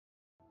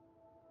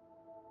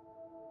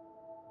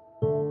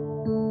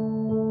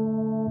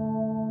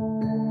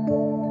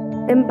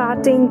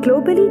imparting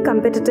globally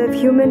competitive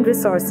human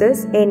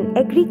resources in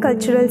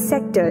agricultural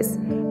sectors.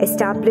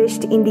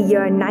 Established in the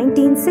year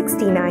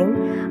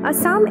 1969,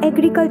 Assam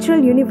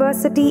Agricultural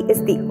University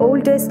is the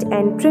oldest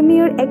and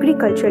premier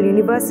agricultural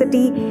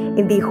university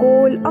in the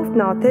whole of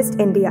Northeast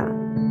India.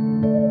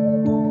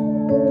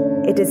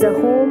 It is a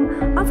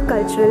home of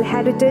cultural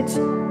heritage,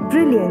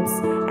 brilliance,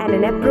 and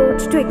an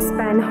approach to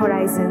expand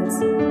horizons.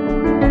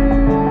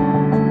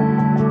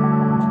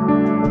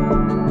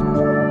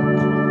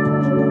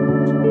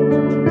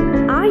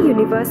 Our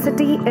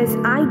university is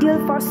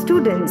ideal for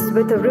students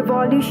with a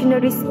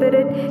revolutionary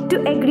spirit to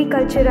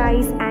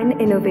agriculturize and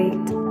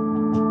innovate.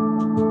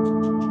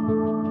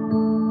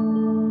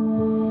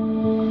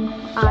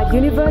 Our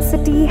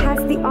university has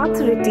the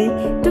authority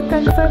to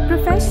confer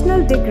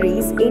professional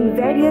degrees in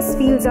various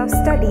fields of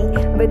study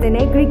with an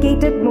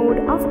aggregated mode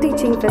of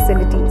teaching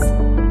facilities.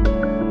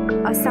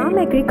 Assam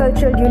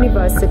Agricultural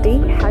University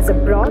has a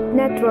broad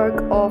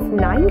network of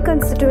 9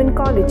 constituent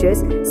colleges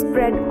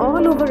spread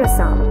all over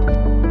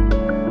Assam.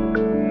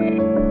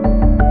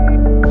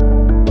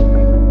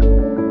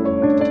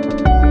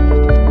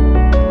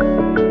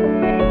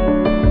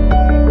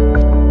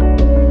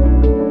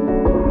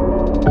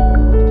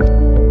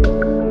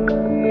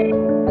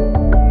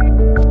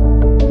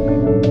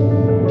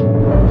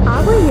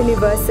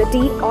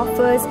 University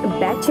offers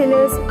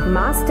bachelor's,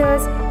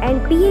 master's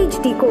and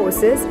PhD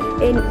courses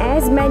in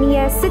as many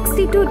as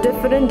 62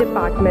 different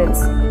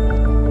departments.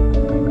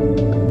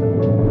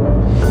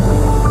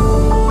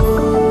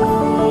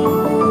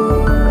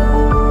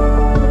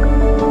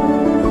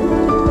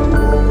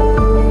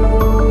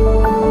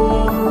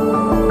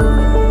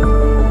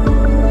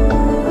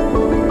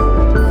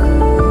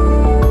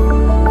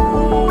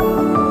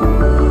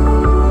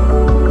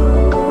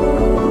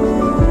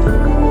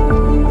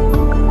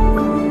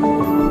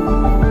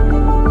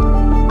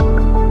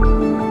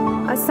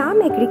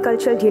 Assam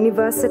Agricultural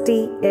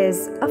University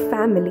is a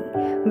family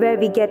where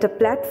we get a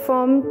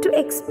platform to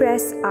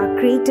express our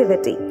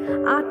creativity,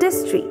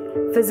 artistry,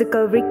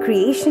 physical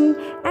recreation,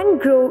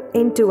 and grow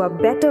into a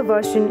better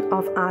version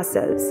of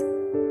ourselves.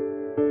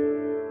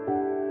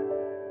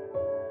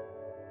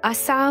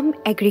 Assam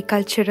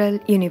Agricultural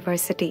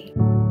University.